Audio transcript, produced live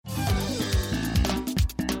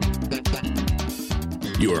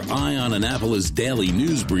Your Eye on Annapolis daily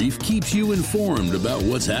news brief keeps you informed about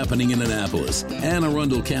what's happening in Annapolis, Anne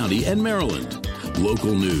Arundel County, and Maryland.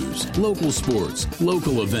 Local news, local sports,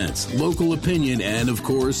 local events, local opinion, and, of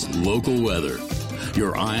course, local weather.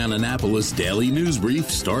 Your Eye on Annapolis daily news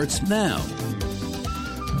brief starts now.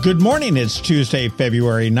 Good morning. It's Tuesday,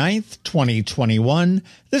 February 9th, 2021.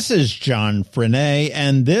 This is John Frenaye,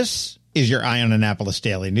 and this is your Eye on Annapolis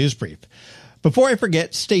daily news brief. Before I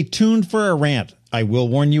forget, stay tuned for a rant. I will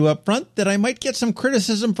warn you up front that I might get some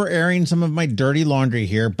criticism for airing some of my dirty laundry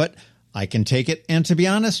here, but I can take it, and to be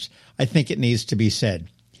honest, I think it needs to be said.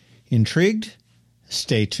 Intrigued?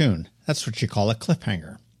 Stay tuned. That's what you call a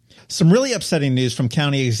cliffhanger. Some really upsetting news from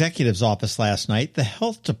County Executive's office last night. The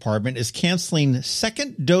health department is canceling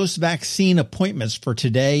second dose vaccine appointments for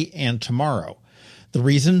today and tomorrow. The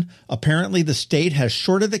reason? Apparently the state has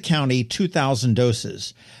shorted the county 2,000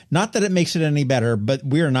 doses. Not that it makes it any better, but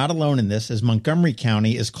we are not alone in this, as Montgomery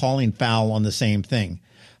County is calling foul on the same thing.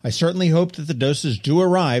 I certainly hope that the doses do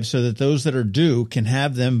arrive so that those that are due can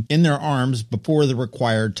have them in their arms before the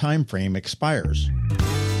required time frame expires.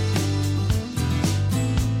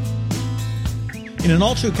 In an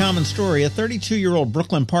all-too-common story, a 32-year-old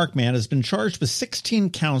Brooklyn Park man has been charged with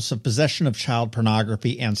 16 counts of possession of child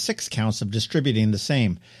pornography and 6 counts of distributing the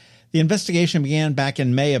same. The investigation began back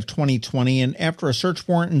in May of 2020, and after a search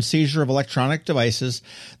warrant and seizure of electronic devices,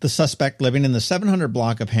 the suspect living in the 700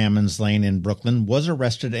 block of Hammonds Lane in Brooklyn was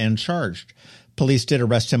arrested and charged. Police did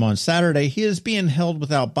arrest him on Saturday. He is being held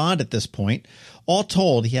without bond at this point. All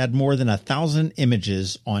told, he had more than 1,000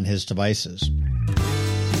 images on his devices.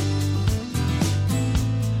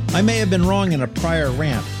 I may have been wrong in a prior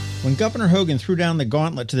rant. When Governor Hogan threw down the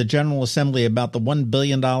gauntlet to the General Assembly about the $1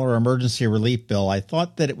 billion emergency relief bill, I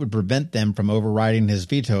thought that it would prevent them from overriding his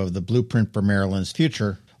veto of the Blueprint for Maryland's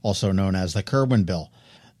Future, also known as the Kerwin bill.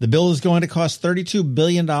 The bill is going to cost $32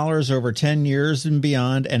 billion over 10 years and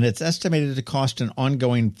beyond, and it's estimated to cost an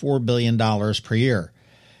ongoing $4 billion per year.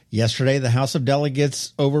 Yesterday, the House of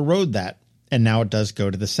Delegates overrode that, and now it does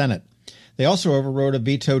go to the Senate. They also overrode a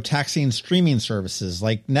veto taxing streaming services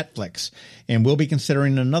like Netflix, and will be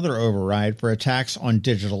considering another override for a tax on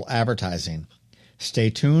digital advertising. Stay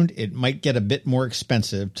tuned. It might get a bit more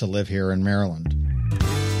expensive to live here in Maryland.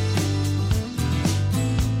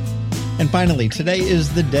 And finally, today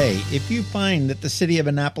is the day. If you find that the City of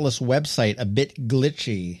Annapolis website a bit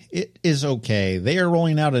glitchy, it is okay. They are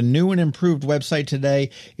rolling out a new and improved website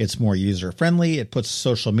today. It's more user-friendly. It puts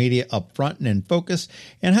social media up front and in focus,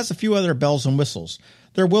 and has a few other bells and whistles.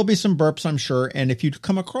 There will be some burps, I'm sure, and if you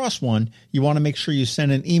come across one, you want to make sure you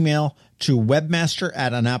send an email to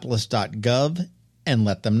webmaster@annapolis.gov and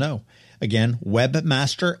let them know. Again,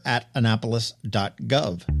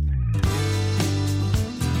 webmaster@annapolis.gov.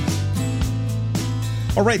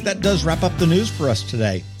 All right, that does wrap up the news for us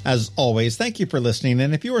today. As always, thank you for listening,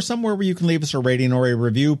 and if you are somewhere where you can leave us a rating or a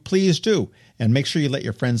review, please do. And make sure you let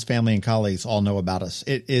your friends, family, and colleagues all know about us.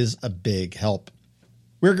 It is a big help.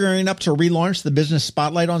 We're gearing up to relaunch the Business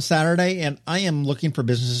Spotlight on Saturday, and I am looking for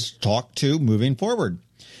businesses to talk to moving forward.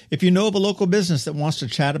 If you know of a local business that wants to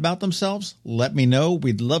chat about themselves, let me know.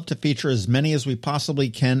 We'd love to feature as many as we possibly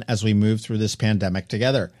can as we move through this pandemic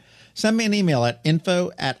together. Send me an email at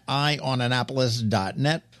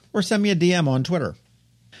info@eyeonannapolis.net or send me a DM on Twitter.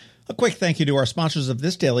 A quick thank you to our sponsors of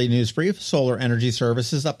this daily news brief, Solar Energy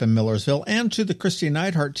Services up in Millersville, and to the Christy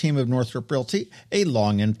Neidhart team of Northrop Realty, a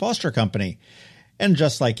Long and Foster company. And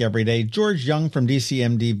just like every day, George Young from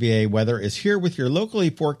DCMDVA Weather is here with your locally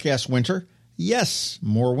forecast winter, yes,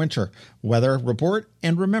 more winter, weather report.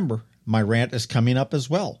 And remember, my rant is coming up as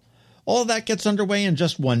well. All of that gets underway in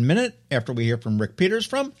just 1 minute after we hear from Rick Peters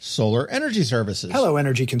from Solar Energy Services. Hello,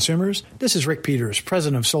 energy consumers. This is Rick Peters,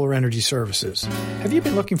 president of Solar Energy Services. Have you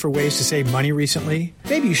been looking for ways to save money recently?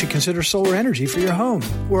 Maybe you should consider solar energy for your home.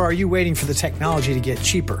 Or are you waiting for the technology to get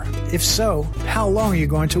cheaper? If so, how long are you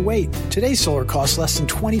going to wait? Today's solar costs less than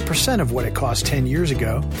 20% of what it cost 10 years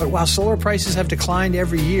ago. But while solar prices have declined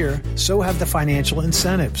every year, so have the financial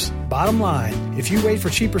incentives. Bottom line, if you wait for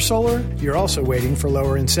cheaper solar, you're also waiting for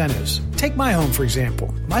lower incentives. Take my home, for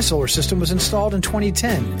example. My solar system was installed in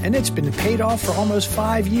 2010, and it's been paid off for almost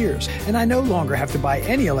 5 years, and I no longer have to buy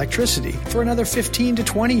any electricity for another 15 to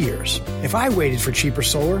 20 years. If I waited for cheaper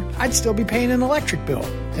solar, I'd still be paying an electric bill.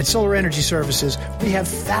 At Solar Energy Services, we have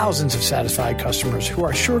thousands of satisfied customers who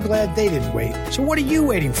are sure glad they didn't wait. So what are you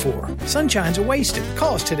waiting for? Sunshine's a wasted.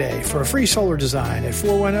 Call us today for a free solar design at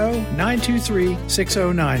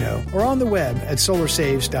 410-923-6090 or on the web at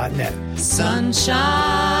solarsaves.net.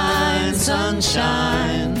 Sunshine,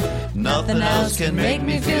 sunshine, nothing else can make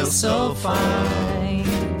me feel so fine.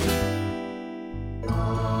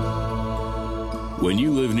 When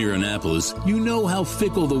you live near Annapolis, you know how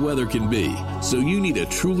fickle the weather can be. So you need a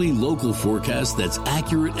truly local forecast that's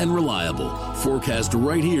accurate and reliable. Forecast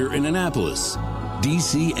right here in Annapolis.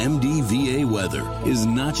 DCMDVA weather is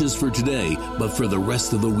not just for today, but for the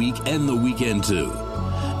rest of the week and the weekend too.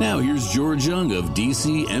 Now here's George Young of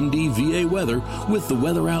DCMDVA weather with the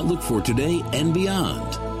weather outlook for today and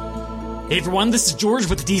beyond. Hey everyone, this is George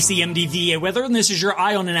with the DCMDVA weather, and this is your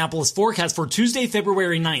Eye on Annapolis forecast for Tuesday,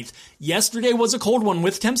 February 9th. Yesterday was a cold one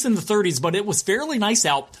with temps in the 30s, but it was fairly nice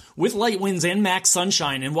out with light winds and max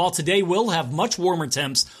sunshine. And while today will have much warmer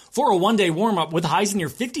temps for a one-day warm-up with highs near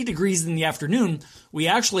 50 degrees in the afternoon, we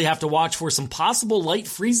actually have to watch for some possible light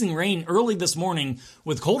freezing rain early this morning,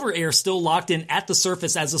 with colder air still locked in at the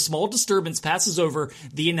surface as a small disturbance passes over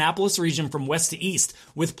the Annapolis region from west to east,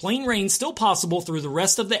 with plain rain still possible through the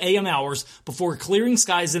rest of the AM hours before clearing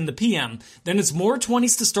skies in the PM. Then it's more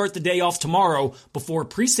 20s to start the day off tomorrow before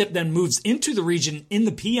precip then moves into the region in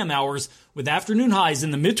the PM hours with afternoon highs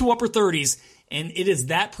in the mid to upper 30s. And it is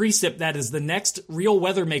that precip that is the next real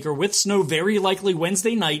weather maker, with snow very likely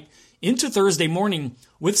Wednesday night into Thursday morning,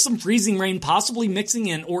 with some freezing rain possibly mixing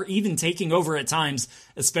in or even taking over at times,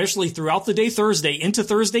 especially throughout the day Thursday into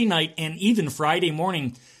Thursday night and even Friday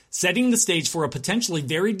morning, setting the stage for a potentially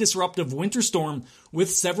very disruptive winter storm with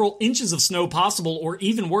several inches of snow possible, or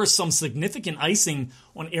even worse, some significant icing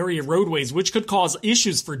on area roadways, which could cause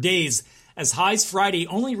issues for days, as highs Friday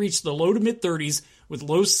only reach the low to mid 30s, with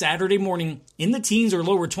lows Saturday morning in the teens or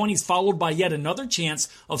lower 20s, followed by yet another chance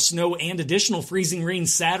of snow and additional freezing rain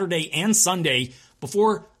Saturday and Sunday,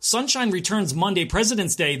 before sunshine returns Monday,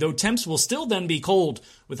 President's Day, though temps will still then be cold,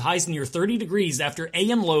 with highs near 30 degrees after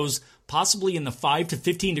AM lows possibly in the 5 to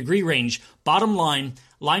 15 degree range. Bottom line,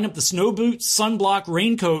 line up the snow boots, sunblock,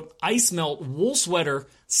 raincoat, ice melt, wool sweater,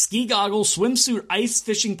 ski goggles, swimsuit, ice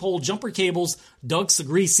fishing pole, jumper cables, Doug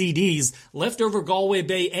Segree CDs, leftover Galway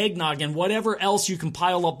Bay eggnog, and whatever else you can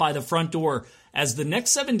pile up by the front door, as the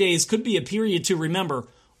next 7 days could be a period to remember.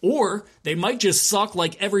 Or they might just suck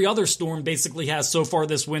like every other storm basically has so far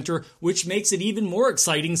this winter, which makes it even more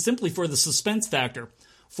exciting simply for the suspense factor.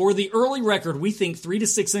 For the early record, we think 3 to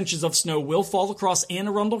 6 inches of snow will fall across Anne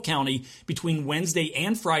Arundel County between Wednesday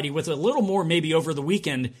and Friday, with a little more maybe over the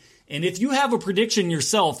weekend. And if you have a prediction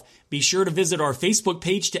yourself, be sure to visit our Facebook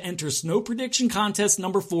page to enter Snow Prediction Contest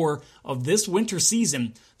number 4 of this winter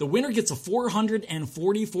season. The winner gets a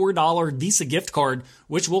 $444 Visa gift card,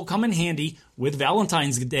 which will come in handy with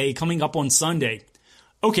Valentine's Day coming up on Sunday.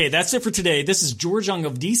 Okay, that's it for today. This is George Young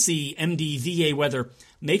of DCMDVA Weather.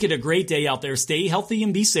 Make it a great day out there. Stay healthy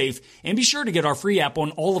and be safe. And be sure to get our free app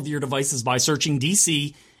on all of your devices by searching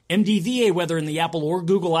DCMDVA Weather in the Apple or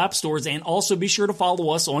Google App Stores. And also be sure to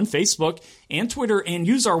follow us on Facebook and Twitter, and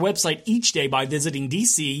use our website each day by visiting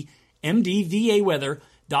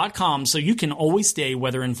DCMDVAweather.com so you can always stay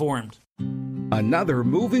weather informed. Another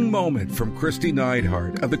moving moment from Christy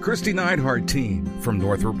Neidhart of the Christy Neidhart team from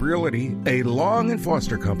Northrop Realty, a Long &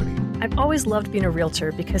 Foster company. I've always loved being a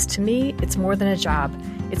realtor because to me, it's more than a job.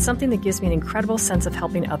 It's something that gives me an incredible sense of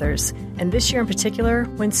helping others. And this year in particular,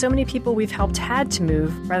 when so many people we've helped had to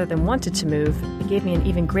move rather than wanted to move, it gave me an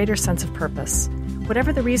even greater sense of purpose.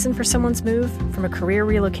 Whatever the reason for someone's move, from a career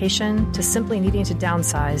relocation to simply needing to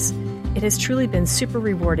downsize, it has truly been super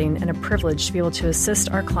rewarding and a privilege to be able to assist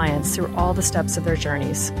our clients through all the steps of their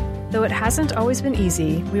journeys. Though it hasn't always been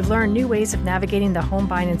easy, we've learned new ways of navigating the home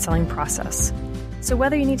buying and selling process. So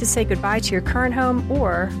whether you need to say goodbye to your current home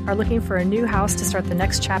or are looking for a new house to start the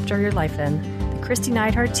next chapter of your life in, the Christy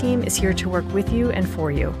Neidhart team is here to work with you and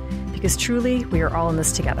for you, because truly we are all in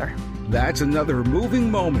this together. That's another moving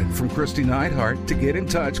moment from Christy Neidhart. To get in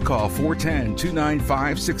touch, call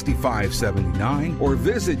 410-295-6579 or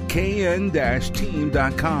visit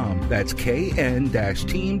kn-team.com. That's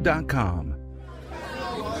kn-team.com.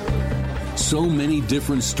 So many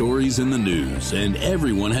different stories in the news, and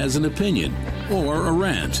everyone has an opinion or a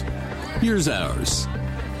rant. Here's ours.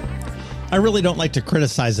 I really don't like to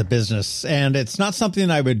criticize a business, and it's not something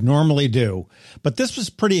I would normally do. But this was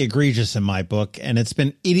pretty egregious in my book, and it's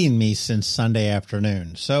been eating me since Sunday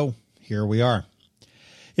afternoon. So here we are.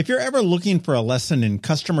 If you're ever looking for a lesson in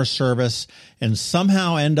customer service and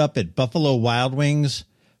somehow end up at Buffalo Wild Wings,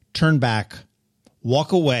 turn back,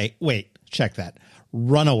 walk away. Wait, check that.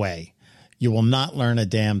 Run away. You will not learn a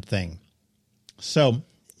damn thing. So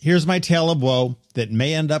here's my tale of woe that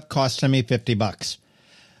may end up costing me $50.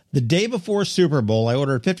 The day before Super Bowl, I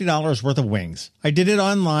ordered $50 worth of wings. I did it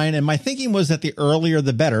online, and my thinking was that the earlier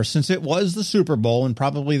the better, since it was the Super Bowl and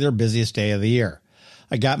probably their busiest day of the year.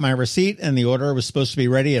 I got my receipt, and the order was supposed to be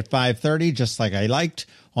ready at 5:30, just like I liked,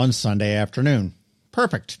 on Sunday afternoon.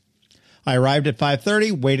 Perfect. I arrived at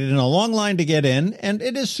 5:30, waited in a long line to get in, and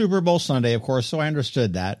it is Super Bowl Sunday, of course, so I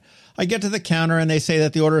understood that. I get to the counter and they say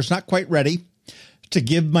that the order is not quite ready. To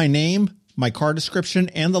give my name, my car description,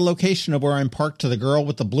 and the location of where I'm parked to the girl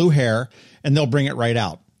with the blue hair, and they'll bring it right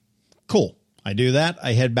out. Cool. I do that.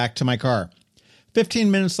 I head back to my car.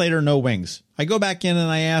 15 minutes later, no wings. I go back in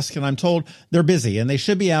and I ask, and I'm told they're busy and they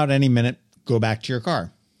should be out any minute. Go back to your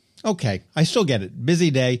car. Okay, I still get it.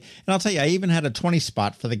 Busy day. And I'll tell you, I even had a 20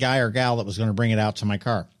 spot for the guy or gal that was going to bring it out to my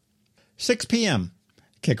car. 6 p.m.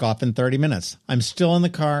 Kickoff in 30 minutes. I'm still in the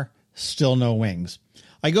car. Still no wings.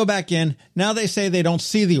 I go back in. Now they say they don't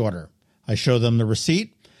see the order. I show them the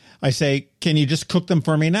receipt. I say, can you just cook them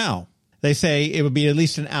for me now? They say it would be at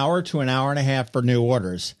least an hour to an hour and a half for new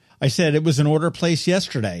orders. I said it was an order placed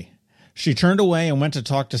yesterday. She turned away and went to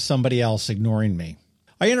talk to somebody else, ignoring me.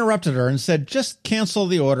 I interrupted her and said, just cancel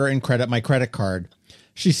the order and credit my credit card.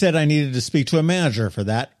 She said I needed to speak to a manager for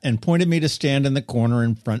that and pointed me to stand in the corner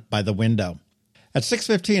in front by the window. At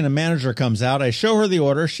 6:15, a manager comes out. I show her the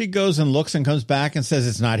order. She goes and looks and comes back and says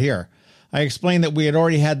it's not here. I explained that we had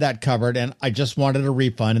already had that covered and I just wanted a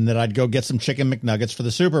refund and that I'd go get some chicken McNuggets for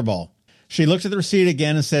the Super Bowl. She looked at the receipt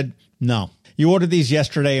again and said, no, you ordered these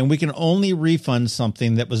yesterday and we can only refund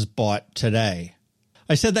something that was bought today.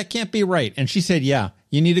 I said that can't be right. And she said, yeah,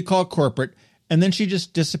 you need to call corporate. And then she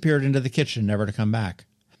just disappeared into the kitchen, never to come back.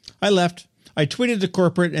 I left. I tweeted to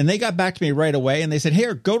corporate and they got back to me right away and they said,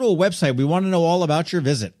 here, go to a website. We want to know all about your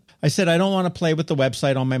visit. I said, I don't want to play with the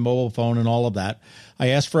website on my mobile phone and all of that. I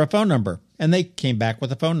asked for a phone number and they came back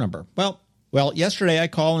with a phone number. Well, yesterday I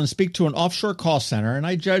call and speak to an offshore call center and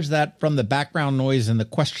I judged that from the background noise and the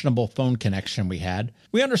questionable phone connection we had.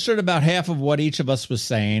 We understood about half of what each of us was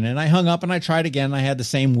saying and I hung up and I tried again. I had the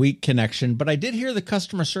same weak connection, but I did hear the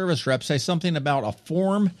customer service rep say something about a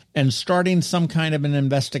form and starting some kind of an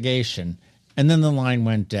investigation. And then the line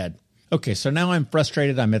went dead. Okay, so now I'm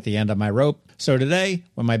frustrated. I'm at the end of my rope. So today,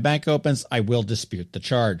 when my bank opens, I will dispute the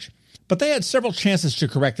charge. But they had several chances to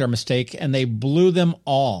correct their mistake, and they blew them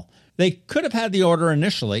all. They could have had the order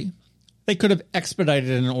initially. They could have expedited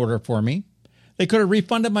an order for me. They could have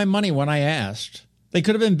refunded my money when I asked. They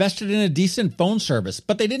could have invested in a decent phone service,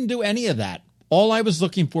 but they didn't do any of that. All I was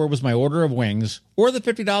looking for was my order of wings or the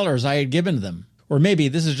 $50 I had given them. Or maybe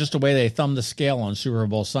this is just a way they thumb the scale on Super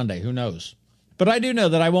Bowl Sunday. Who knows? But I do know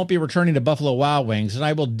that I won't be returning to Buffalo Wild Wings, and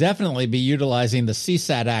I will definitely be utilizing the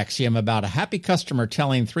CSAT axiom about a happy customer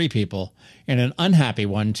telling 3 people and an unhappy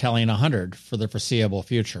one telling 100 for the foreseeable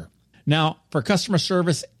future. Now, for customer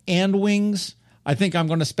service and wings, I think I'm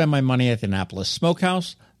going to spend my money at the Annapolis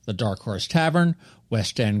Smokehouse, the Dark Horse Tavern,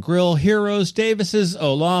 West End Grill, Heroes, Davis's,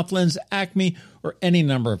 O'Loughlin's, Acme, or any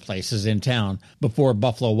number of places in town before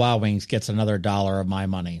Buffalo Wild Wings gets another $1 of my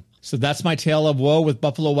money. So that's my tale of woe with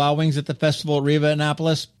Buffalo Wild Wings at the Festival at Riva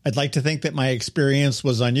Annapolis. I'd like to think that my experience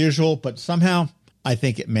was unusual, but somehow I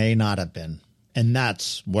think it may not have been. And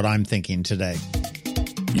that's what I'm thinking today.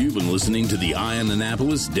 You've been listening to the Eye on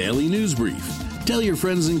Annapolis Daily News Brief. Tell your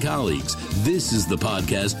friends and colleagues, this is the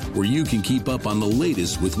podcast where you can keep up on the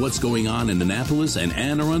latest with what's going on in Annapolis and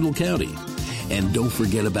Anne Arundel County. And don't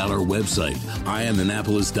forget about our website,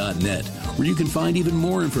 eyeonannapolis.net, where you can find even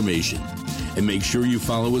more information. And make sure you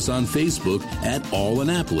follow us on Facebook at All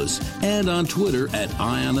Annapolis and on Twitter at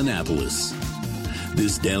Eye on Annapolis.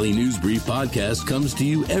 This Daily News Brief podcast comes to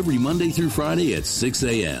you every Monday through Friday at 6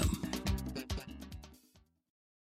 a.m.